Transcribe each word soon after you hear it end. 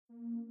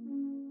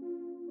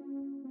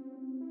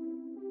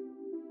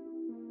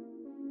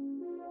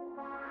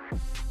Hello,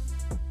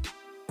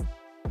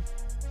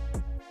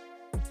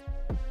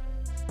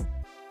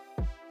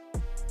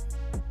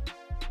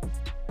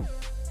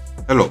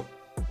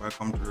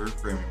 welcome to the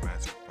Reframing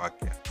Mindset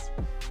podcast.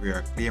 We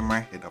are clear my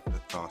head of the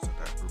thoughts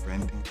that are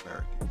preventing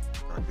clarity,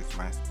 practice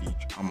my speech,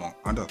 among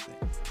other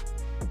things.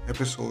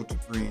 Episodes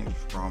range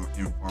from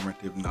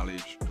informative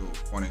knowledge to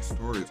funny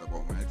stories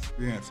about my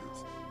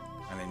experiences,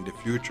 and in the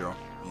future,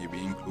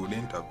 maybe include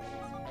interviews.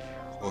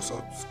 So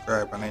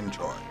subscribe and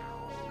enjoy.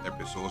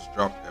 Episodes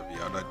drop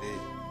every other day.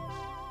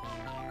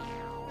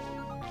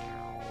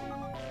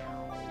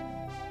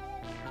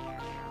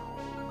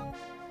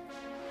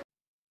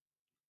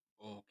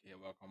 Okay,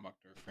 welcome back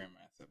to Reframe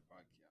Mindset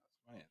Podcast.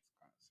 My name is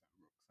Constant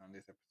Brooks, and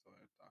this episode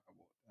I talk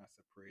about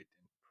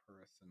separating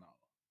personal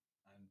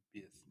and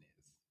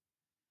business.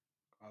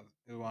 Because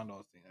it's one of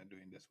those things I'm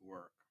doing this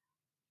work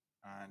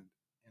and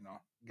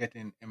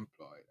getting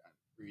employed and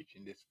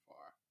reaching this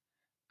far.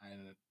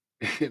 And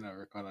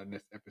recording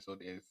this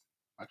episode is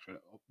actually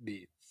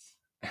updates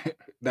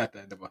that I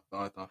never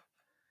thought of,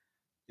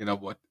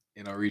 but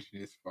reaching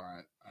this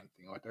far and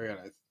thing. What I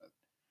realized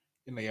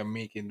that you're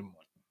making the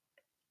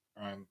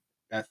money.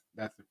 That's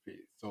the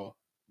phase. So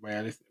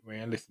when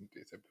you listen to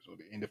this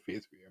episode, you're in the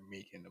phase where you're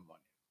making the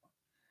money,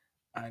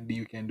 and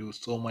you can do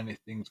so many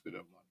things with the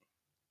money.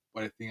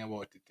 But the thing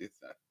about it is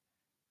that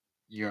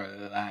your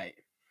life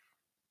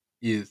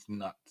is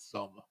not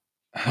some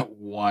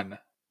one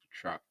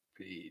track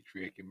page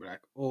where you can be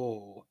like,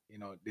 oh,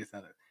 this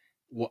and that.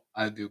 What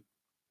I do,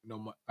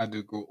 as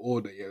you grow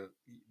older,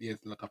 there's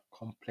a lot of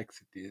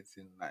complexities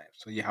in life.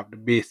 So you have the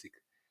basic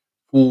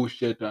food,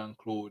 shelter, and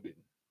clothing.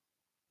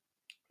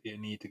 You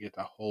need to get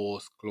a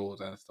house,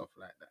 clothes, and stuff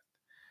like that.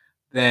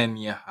 Then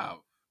you have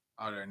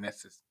other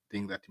necessary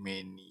things that you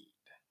may need.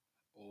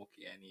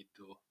 Okay, I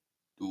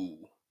do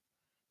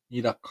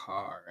need a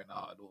car and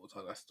all those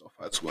other stuff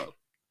as well.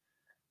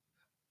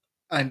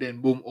 And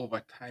then boom,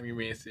 over time you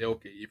may say,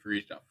 okay, if you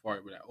reach that far,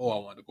 you'll be like, oh, I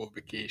want to go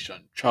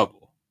vacation,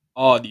 travel,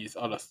 all these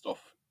other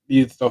stuff.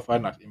 These stuff are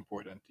not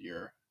important to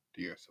your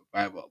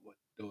survival, but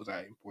those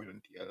are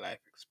important to your life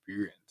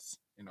experience.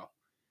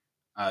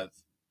 As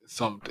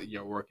something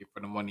you're working for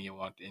the money, you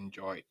want to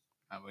enjoy it,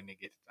 and when you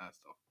get it and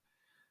stuff.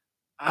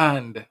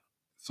 And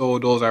so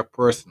those are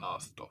personal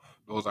stuff.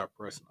 Those are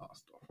personal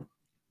stuff.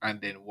 And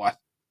then what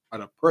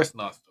other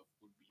personal stuff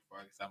would be,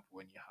 for example,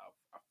 when you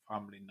have a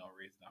family now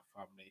raising a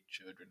family,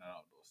 children, and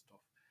all those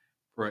stuff.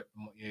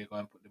 You're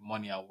going to put the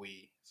money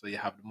away. So you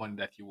have the money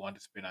that you want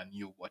to spend on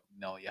you, but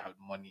now you have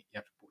money, you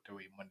have to put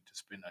away money to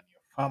spend on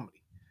your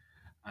family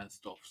and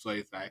stuff. So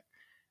it's like,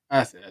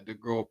 I said, at the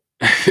grow up,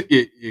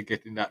 you're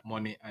getting that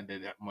money, and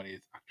then that money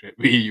is actually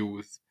being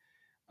used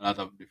a lot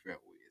of different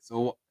ways.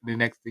 So the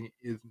next thing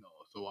is no.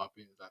 So what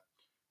happens is that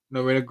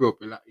when you grow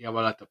up, you have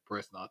a lot of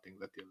personal things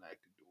that you like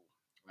to do.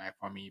 Like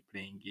for me,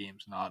 playing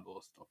games and all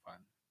those stuff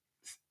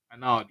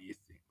and all these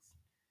things.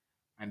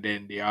 And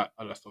then there are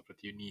other stuff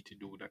that you need to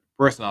do, that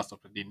personal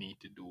stuff that you need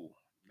to do,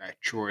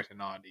 like chores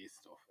and all these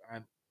stuff.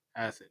 And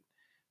as I said,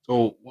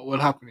 so what will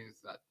happen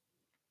is that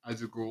as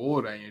you grow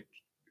older and you're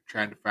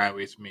trying to find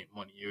ways to make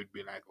money, you would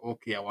be like,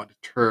 okay, I want to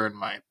turn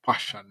my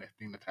passion, the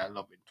thing that I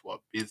love, into a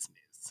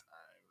business.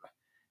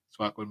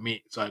 So I could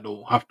make, so I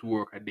don't have to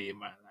work a day in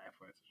my life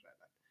or something like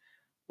that.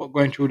 But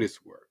going through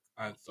this work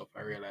and stuff,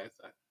 I realized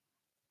that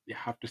you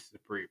have to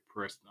separate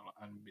personal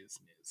and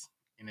business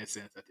in a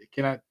sense that you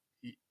cannot.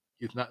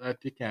 It's not that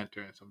you can't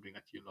turn something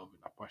that you love in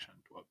a passion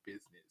to a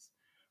business.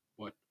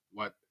 But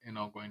what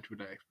going through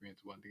that experience,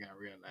 one thing I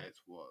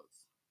realized was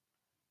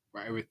for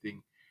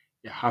everything,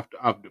 you have to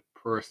have the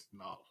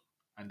personal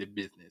and the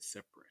business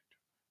separate.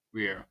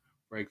 Where,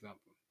 for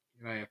example,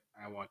 if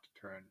I want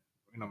to turn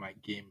my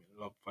gaming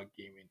love for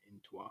gaming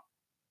into a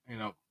you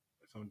know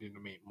something to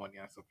make money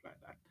and stuff like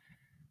that.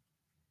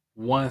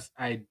 Once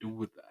I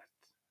do that,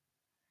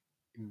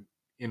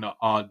 in-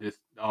 all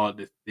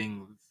these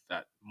things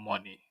that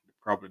money, the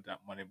problem that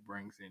money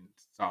brings in,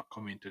 start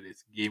coming to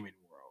this gaming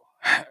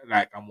world.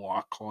 Like I'm more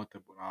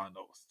accountable on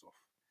those stuff.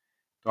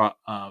 So,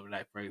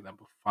 like for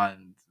example,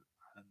 fans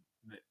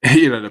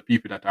and the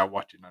people that are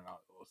watching and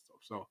all those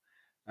stuff. So,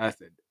 as I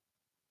said,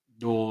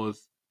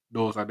 those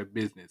those are the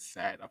business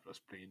side of us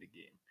playing the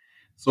game.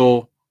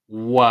 So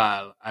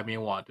while I may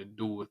want to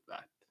do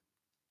that,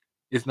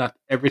 it's not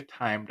every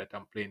time that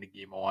I'm playing the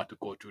game I want to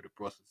go through the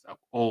process of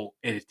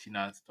editing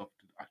and stuff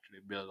to actually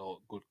build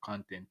out good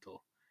content to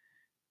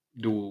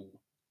do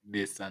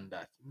this and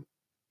that.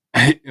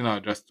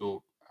 Just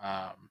to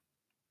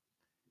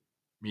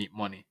make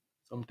money.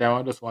 Sometimes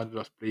I just want to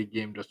just play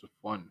game just for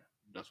fun.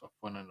 Just for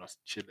fun and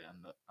just chill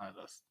and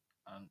just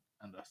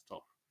and that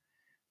stuff.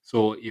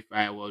 So if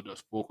I will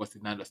just focus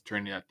in and just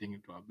turning that thing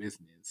into a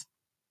business,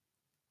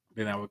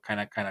 then I will kind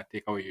of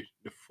take away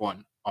the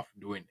fun of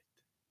doing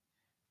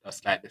it.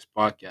 Just like this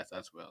podcast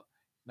as well.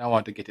 And I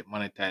want to get it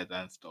monetized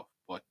and stuff,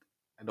 but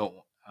I don't.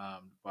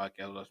 The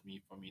podcast allows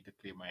me for me to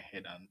clear my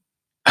head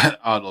and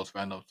all those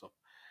random stuff.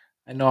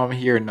 I know I'm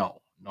here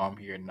now. No, I'm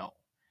here now,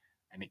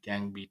 and it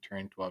can be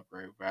turned to a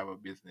very viable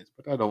business.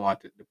 But I don't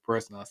want it. The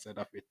personal side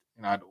of it,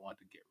 I don't want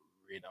to get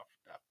rid of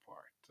that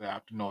part. also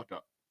have to know how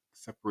to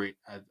separate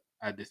as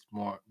this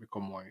more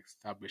become more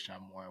established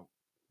and more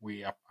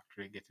we are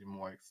actually getting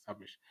more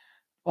established.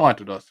 I want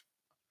to just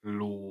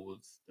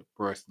lose the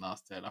personal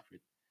side of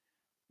it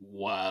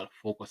while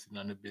focusing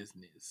on the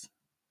business.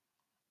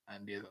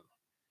 And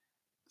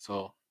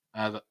so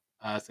as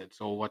I said,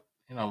 so what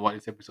what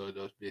this episode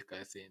was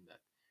basically saying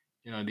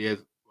that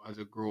there's as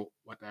you grow,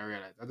 what I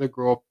realized as I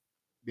grow up,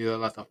 there's a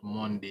lot of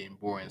mundane,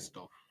 boring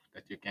stuff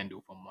that you can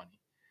do for money.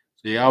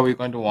 So you're always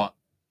going to want,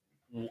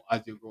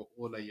 as you grow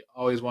older, you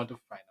always want to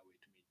find a way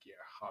to make your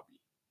hobby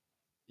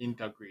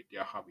integrate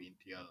your hobby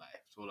into your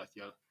life, so that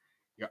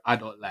your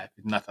adult life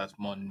is not as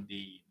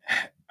mundane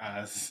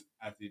as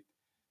it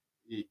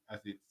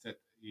set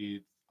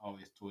it's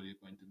always told it's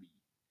going to be.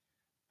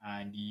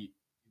 And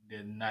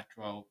the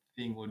natural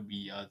thing would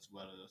be as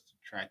well as to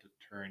try to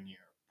turn your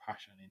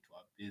passion into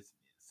a business,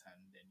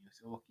 and then you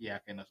say, okay, I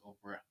can just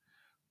over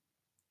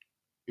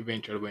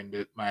eventually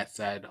when my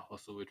side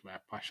hustle with my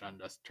passion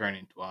just turn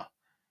into a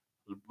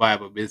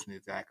viable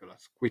business, I could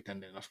just quit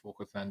and then just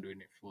focus on doing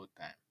it full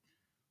time.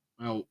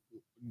 Well,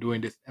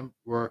 doing this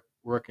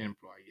working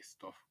employee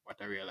stuff, what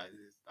I realized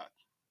is that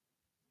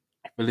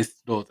if you listen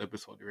to those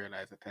episodes, you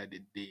realize that I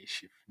did day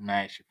shift,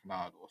 night shift, and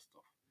all those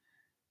stuff,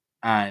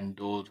 and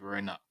those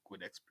were not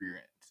good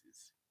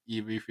experiences.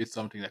 Even if it's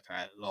something that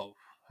I love,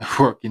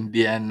 working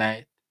day and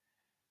night,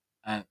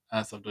 and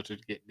sometimes to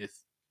get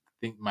this,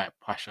 think my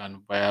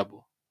passion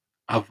viable,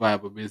 a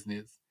viable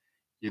business.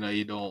 You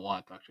don't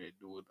want to actually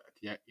do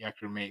that. You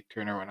actually may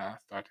turn around and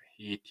start to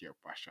hate your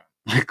passion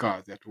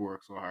because you have to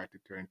work so hard to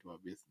turn into a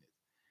business.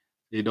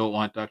 You don't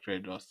want to actually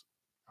just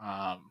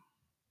um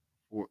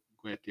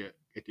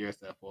get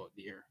yourself out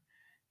there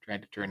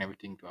trying to turn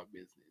everything to a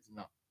business.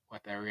 No,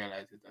 what I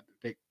realize is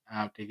that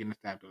I'm taking the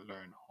time to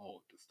learn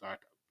how to start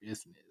a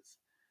business,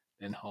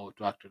 then how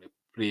to actually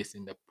place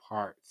in the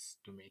parts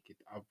to make it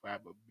a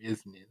viable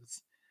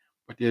business.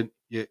 But you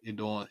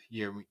don't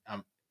hear me.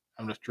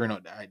 I'm just throwing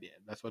out the idea.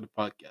 That's what the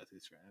podcast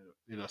is. Right?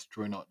 You're just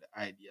throwing out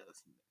the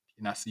ideas.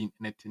 You're not seeing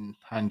anything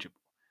tangible.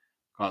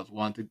 Because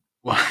once it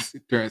once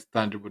it turns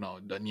tangible now,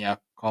 then you're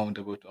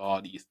accountable to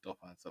all these stuff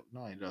and stuff.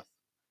 No, you just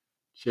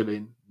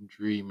chilling,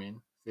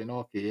 dreaming, saying,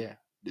 okay, yeah,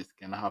 this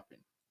can happen.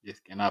 This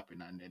can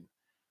happen. And then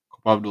a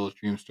couple of those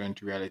dreams turn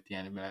to reality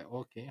and be like,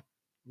 okay.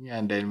 Yeah,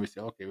 and then we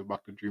say, okay, we're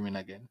back to dreaming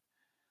again.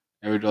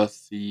 And we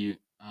just see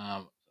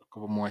a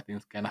couple more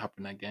things can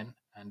happen again.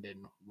 And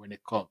then when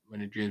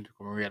the dreams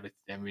become a reality,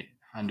 then we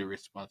handle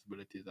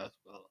responsibilities as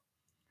well.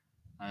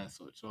 And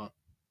so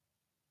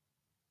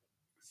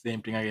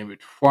same thing again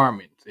with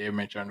farming. So you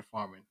mentioned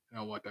farming.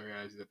 What I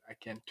realized is that I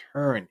can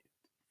turn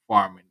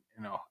farming,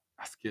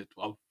 a skill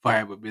to a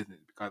viable business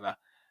because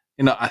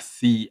I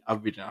see a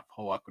vision of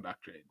how I could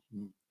actually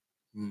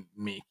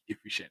make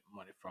efficient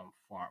money from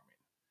farming.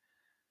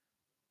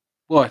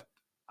 But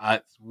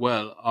as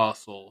well,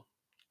 also,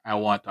 I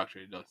want to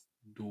actually just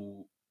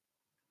do.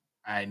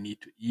 I need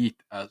to eat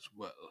as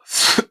well.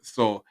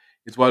 So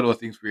it's one of those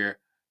things where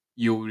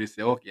you will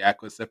say, okay, I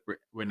could separate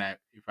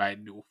if I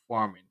do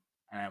farming,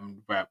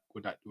 I'm very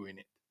good at doing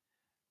it.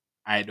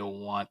 I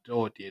don't want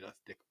to just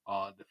take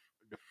all the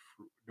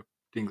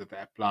things that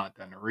I plant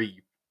and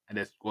reap and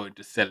just going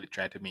to sell it,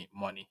 try to make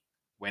money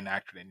when I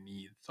actually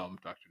need some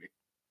to actually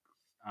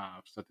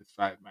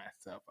satisfy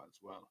myself as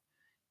well.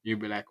 You'll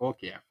be like,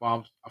 okay, I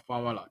farm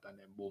a lot, and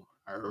then boom,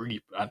 I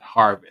reap and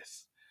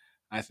harvest.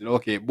 I said,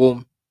 okay,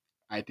 boom,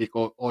 I take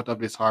out of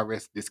this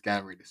harvest, this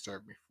can really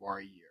serve me for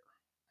a year.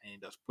 And you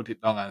just put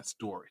it down and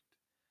store it.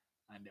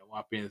 And then what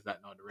happens is that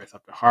now the rest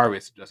of the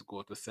harvest just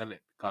go to sell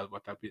it because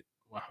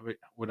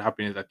what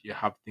happen is that you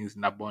have things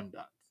in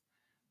abundance.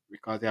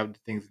 Because you have the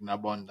things in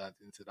abundance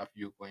instead of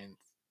you going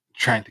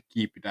trying to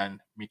keep it and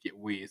make it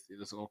waste. You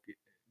just okay,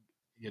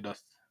 you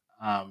just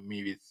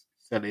maybe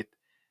sell it,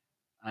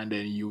 and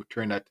then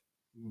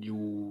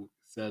you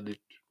sell it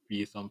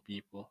for some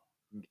people.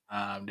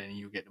 Then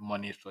you get the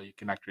money so you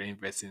can actually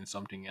invest in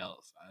something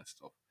else and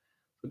stuff.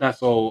 So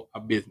that's how a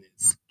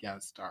business can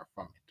start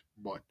from it,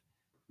 but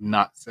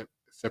not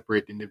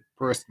separating the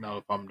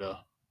personal from the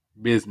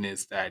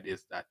business side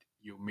is that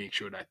you make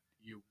sure that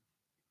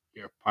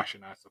your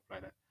passion and stuff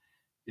like that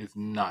is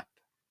not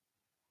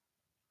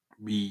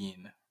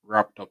being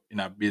wrapped up in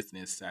a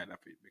business side of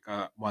it,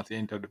 because once you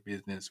enter the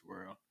business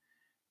world,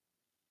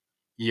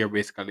 you're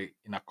basically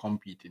in a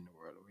competing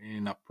world. When you're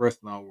in a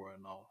personal world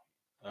now,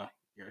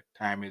 your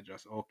time is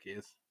just okay.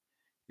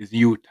 It's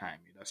you time.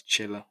 You just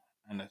chill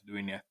and just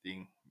doing your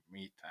thing,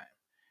 me time.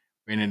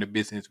 When in the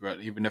business world,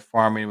 even the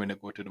farming, when they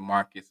go to the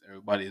markets,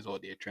 everybody is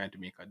out there trying to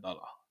make a dollar.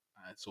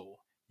 And so,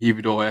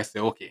 even though I say,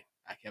 okay,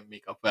 I can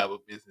make a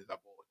viable business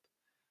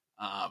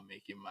about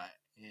making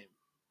eh,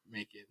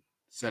 making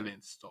selling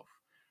stuff.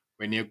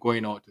 When you're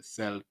going out to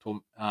sell,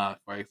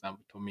 for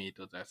example,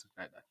 tomatoes or stuff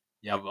like that,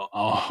 you have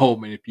how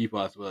many people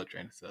as well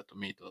trying to sell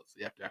tomatoes. So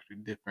you have to actually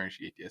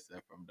differentiate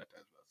yourself from that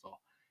as well. So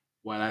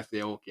while I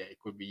say okay, it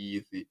could be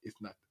easy,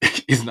 it's not.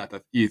 It's not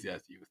as easy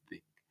as you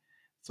think.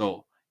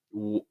 So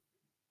w-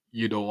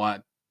 you don't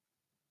want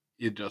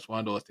it's just one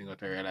of those things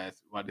that I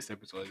realize what this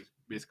episode is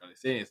basically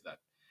saying is that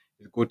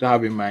It's good to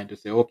have in mind to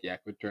say, okay, I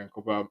could turn a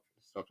couple of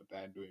stuff that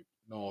I do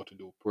know how to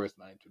do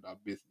personally into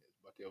that business.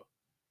 But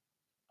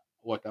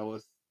what I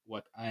was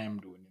what I am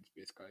doing is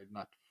basically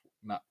not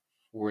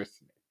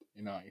forcing it.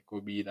 It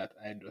could be that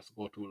I just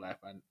go through life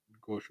and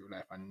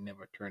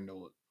never turn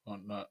those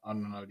on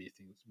none of these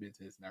things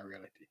business in a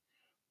reality.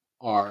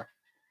 Or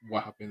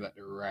what happens at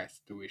the right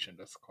situation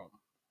just come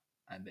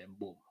and then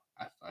boom,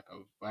 I start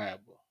a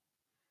viable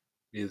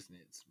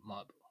business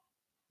model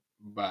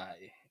by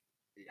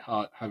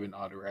having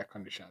all the right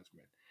conditions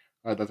met.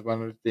 That's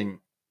one of the things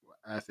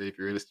I say if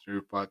you listen to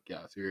the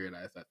podcast, you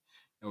realize that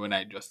when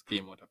I just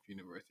came out of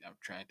university, I'm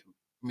trying to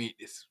meet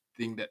this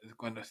thing that is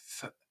going to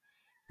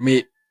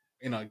make,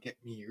 get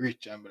me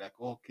rich and be like,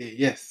 okay,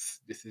 yes,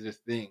 this is the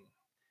thing.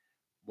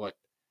 But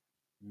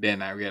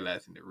then I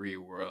realized in the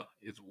real world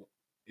is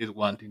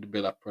one thing to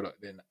build a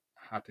product, then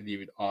I have to deal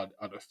with all the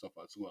other stuff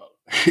as well.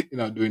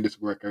 Doing this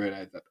work, I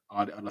realized that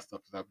all the other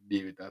stuff I have to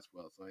deal with as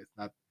well. So it's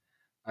not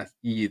as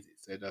easy.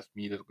 So that's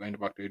me just going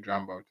back to the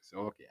drum board to say,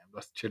 okay, I'm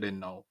just chilling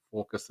now,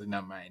 focusing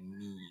on my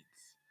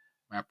needs,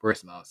 my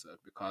personal self.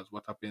 Because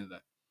what happens is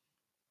that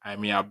I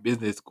may have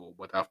business goals,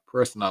 but I have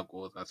personal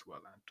goals as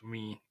well. And to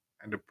me,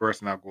 and the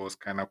personal goals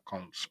kind of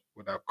come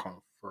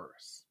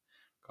first.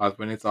 Because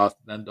when it's all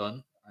said and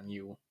done, and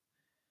you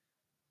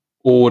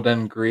old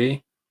and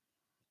gray,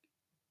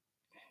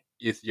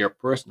 it's your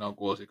personal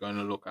goals you're going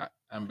to look at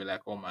and be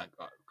like, oh my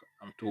god,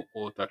 I'm too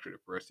old to actually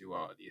pursue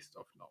all these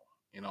stuff now.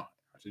 I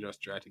have to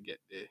just try to get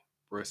the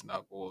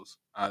personal goals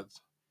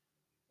as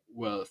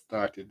well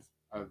started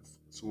as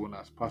soon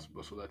as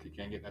possible so that you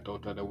can get that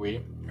out of the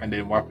way. And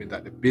then what happens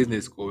that the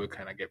business goal will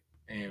kind of get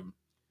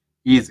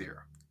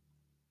easier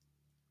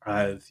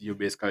as you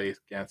basically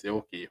can say,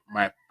 okay,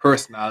 my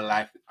personal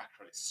life is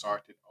actually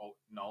sorted out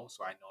now,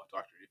 so I know how to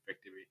actually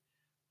effectively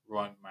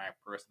run my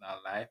personal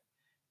life.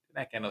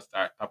 Then I cannot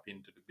start tapping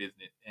into the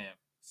business and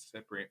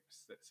set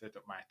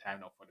up my time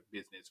now for the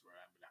business where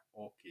I'm like,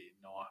 okay,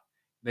 no,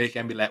 they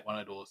can be like one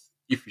of those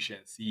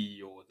efficient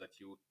CEOs that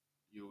you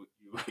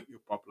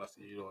popular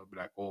CEO will be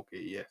like,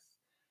 okay, yes,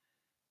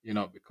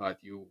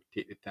 because you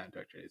take the time to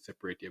actually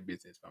separate your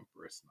business from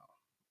personal.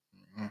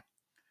 Mhm.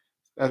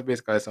 So that's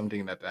basically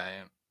something that I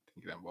am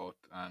thinking about,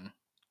 and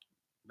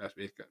that's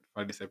basically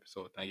for this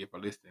episode. Thank you for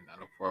listening. I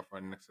look forward for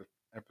the next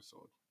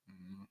episode.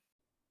 Mhm.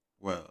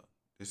 Well,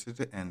 this is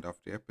the end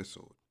of the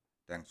episode.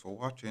 Thanks for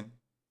watching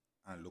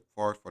and look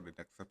forward for the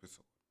next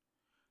episode.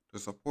 To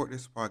support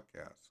this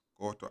podcast,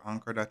 go to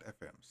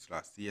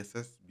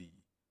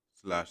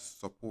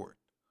anchor.fm/cssb/support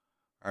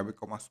or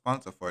become a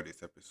sponsor for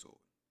this episode.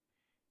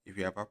 If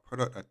you have a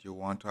product that you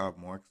want to have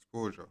more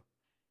exposure,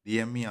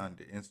 DM me on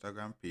the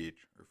Instagram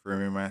page,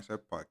 Reframing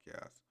Mindset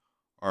Podcast,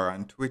 or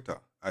on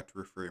Twitter at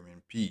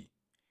ReframingP.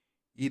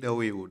 Either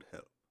way would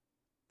help.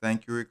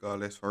 Thank you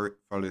regardless for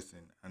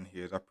listening, and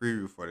here's a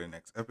preview for the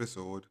next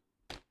episode.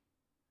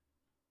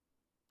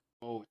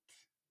 Vote.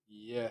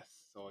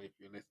 Yes. So if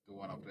you listen to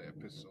one of the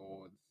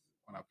episodes,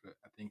 I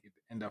think it's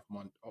the end of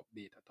month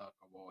update I talk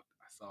about,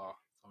 I saw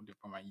something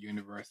from my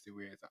university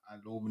where it's an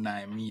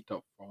alumni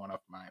meetup for one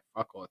of my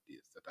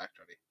faculties for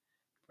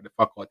the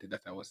faculty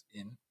that I was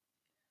in.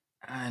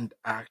 And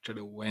I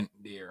actually went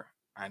there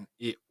and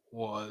I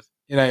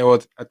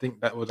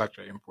think that was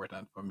actually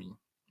important for me.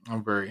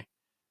 I'm very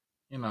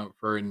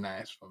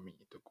nice for me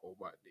to go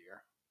back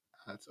there.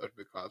 And such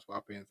because what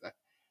happens that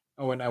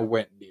when I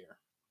went there,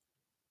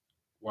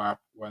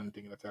 one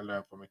thing that I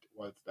learned from it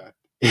was that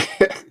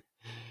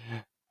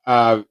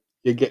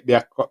you get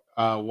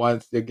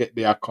once you get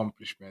the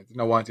accomplishments,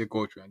 once you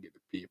go through and get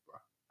the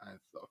paper and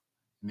stuff,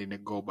 and then you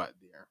go back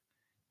there.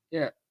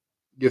 Yeah,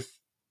 just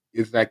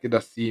it's like it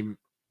does seem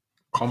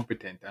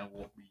competent and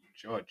won't be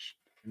judged,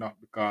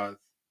 because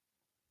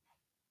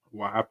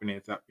what happened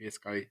is that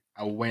basically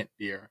I went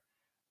there,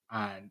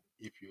 and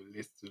if you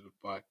listen to the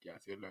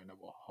podcast, you learn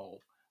about how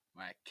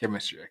my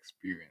chemistry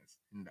experience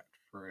in that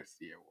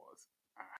first year was.